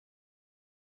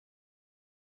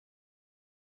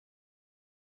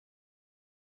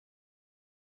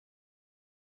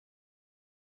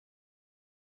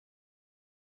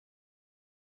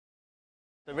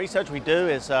The research we do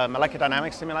is molecular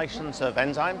dynamics simulations of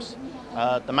enzymes.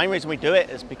 The main reason we do it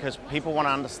is because people want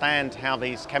to understand how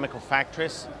these chemical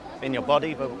factories in your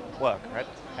body work. Right?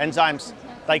 Enzymes,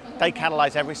 they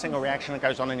catalyze every single reaction that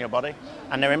goes on in your body,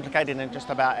 and they're implicated in just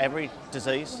about every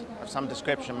disease of some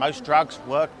description. Most drugs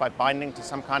work by binding to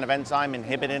some kind of enzyme,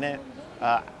 inhibiting it,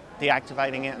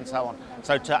 deactivating it, and so on.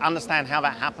 So to understand how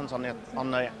that happens on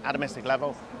the atomistic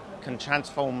level can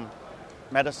transform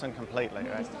medicine completely,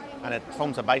 right? And it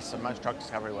forms the basis of most drug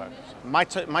discovery work. My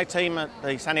team at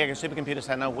the San Diego Supercomputer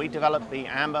Center, we developed the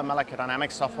AMBER molecular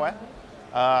dynamics software.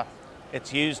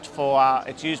 It's used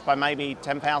by maybe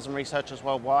 10,000 researchers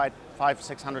worldwide,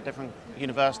 500-600 different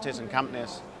universities and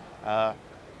companies.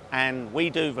 And we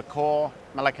do the core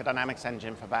molecular dynamics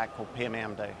engine for that called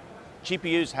PMEMD.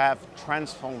 GPUs have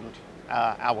transformed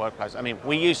our workflows. I mean,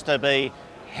 we used to be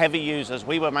heavy users.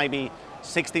 We were maybe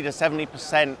 60 to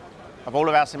 70% of all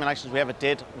of our simulations we ever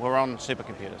did were on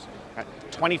supercomputers.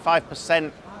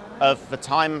 25% of the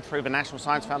time through the National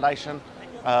Science Foundation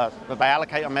that they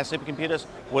allocate on their supercomputers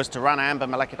was to run AMBER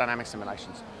molecular dynamics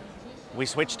simulations. We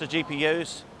switched to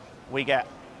GPUs. We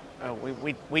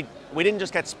didn't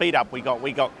just get speed up. We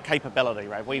got capability.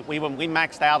 Right? We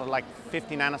maxed out at like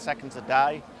 50 nanoseconds a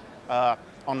day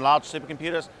on large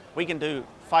supercomputers. We can do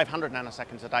 500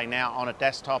 nanoseconds a day now on a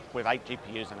desktop with 8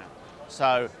 GPUs in it.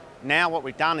 So now what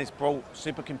we've done is brought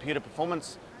supercomputer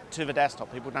performance to the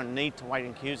desktop. People don't need to wait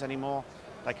in queues anymore.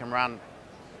 They can run,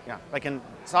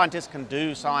 scientists can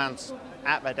do science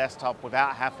at their desktop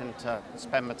without having to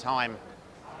spend the time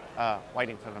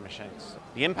waiting for the machines.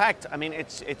 The impact, I mean,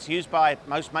 it's used by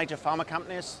most major pharma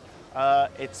companies.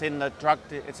 It's in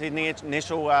the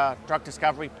initial drug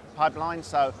discovery pipeline.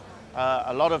 So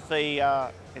a lot of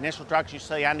the initial drugs you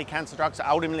see, anti-cancer drugs, are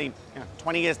ultimately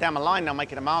 20 years down the line they'll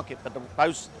make it a market, but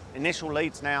those initial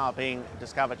leads now are being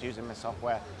discovered using the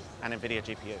software and NVIDIA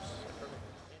GPUs.